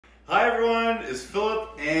Hi everyone, it's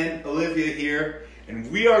Philip and Olivia here, and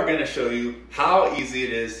we are going to show you how easy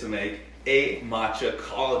it is to make a matcha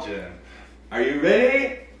collagen. Are you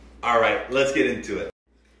ready? Alright, let's get into it.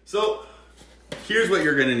 So, here's what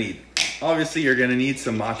you're going to need. Obviously, you're going to need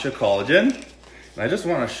some matcha collagen. And I just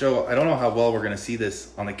want to show, I don't know how well we're going to see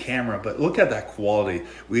this on the camera, but look at that quality.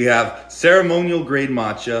 We have ceremonial grade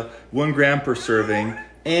matcha, 1 gram per serving,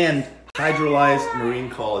 and hydrolyzed marine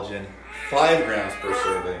collagen, 5 grams per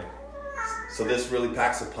serving. So this really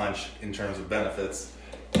packs a punch in terms of benefits.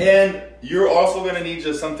 And you're also going to need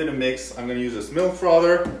just something to mix. I'm going to use this milk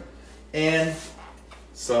frother and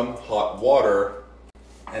some hot water.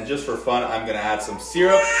 And just for fun, I'm going to add some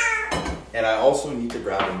syrup. And I also need to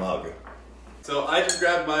grab a mug. So I just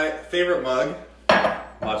grabbed my favorite mug,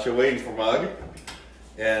 matcha waiting for mug.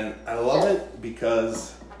 And I love it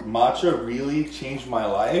because matcha really changed my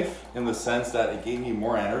life in the sense that it gave me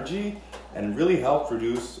more energy and really helped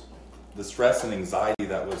reduce the stress and anxiety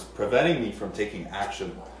that was preventing me from taking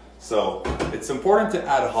action. So it's important to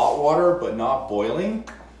add hot water, but not boiling,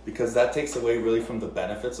 because that takes away really from the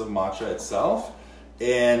benefits of matcha itself.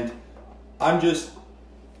 And I'm just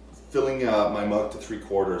filling my mug to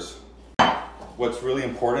 3/4. What's really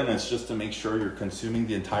important is just to make sure you're consuming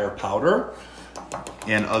the entire powder,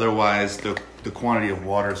 and otherwise the quantity of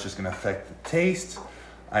water is just gonna affect the taste.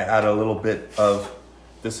 I add a little bit of,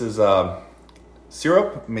 this is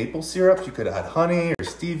syrup, maple syrup. You could add honey or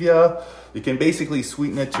stevia. You can basically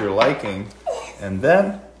sweeten it to your liking. And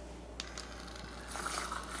then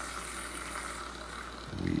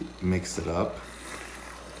we mix it up.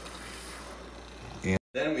 And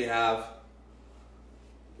then we have,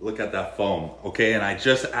 look at that foam, okay? And I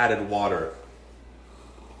just added water.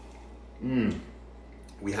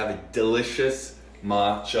 We have a delicious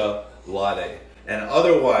matcha latte. And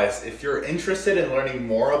otherwise, if you're interested in learning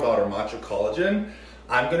more about our matcha collagen,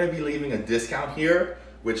 I'm going to be leaving a discount here,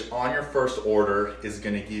 which on your first order is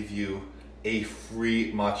going to give you a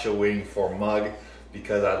free matcha waiting for mug,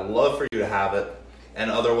 because I'd love for you to have it. And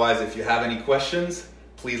otherwise, if you have any questions,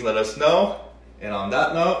 please let us know. And on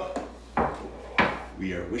that note,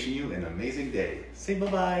 we are wishing you an amazing day. Say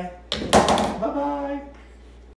bye-bye. Bye-bye.